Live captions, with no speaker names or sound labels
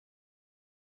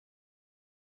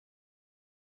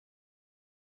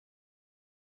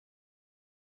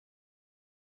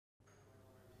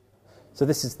So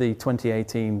this is the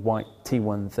 2018 Whyte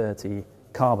T-130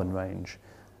 carbon range,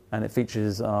 and it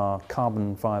features our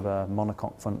carbon fibre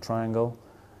monocoque front triangle,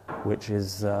 which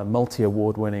is a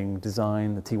multi-award winning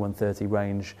design. The T-130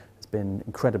 range has been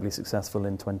incredibly successful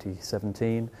in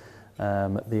 2017.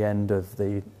 At the end of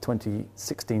the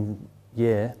 2016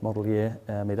 model year,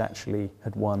 it actually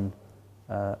had won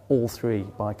all 3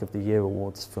 Bike of the Year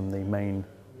awards from the main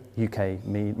UK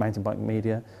mountain bike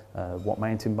media. What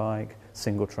Mountain Bike,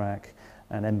 Single Track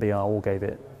and MBR all gave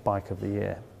it Bike of the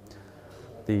Year.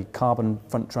 The carbon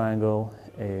front triangle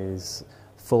is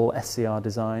full SCR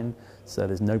design, so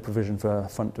there's no provision for a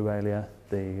front derailleur.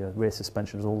 The rear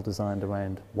suspension is all designed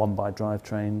around one-by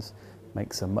drivetrains,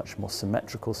 makes a much more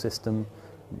symmetrical system.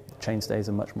 Chainstays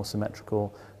are much more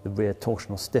symmetrical. The rear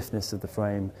torsional stiffness of the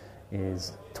frame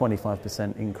is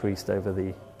 25% increased over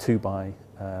the 2-by,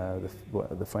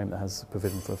 the frame that has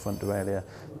provision for a front derailleur.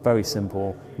 Very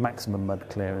simple, maximum mud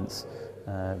clearance,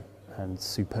 and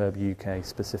superb UK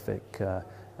specific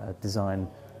design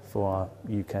for our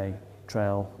UK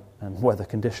trail and weather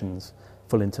conditions.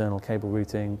 Full internal cable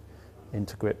routing,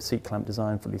 intergrip seat clamp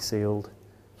design, fully sealed,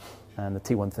 and the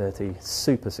T-130,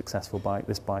 super successful bike.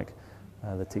 This bike,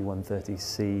 the T-130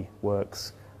 C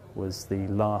Works, was the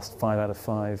last 5 out of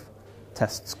 5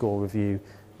 test score review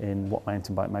in What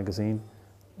Mountain Bike magazine,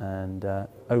 and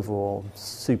overall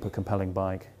super compelling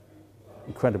bike,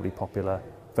 incredibly popular,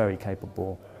 very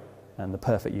capable, and the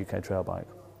perfect UK trail bike.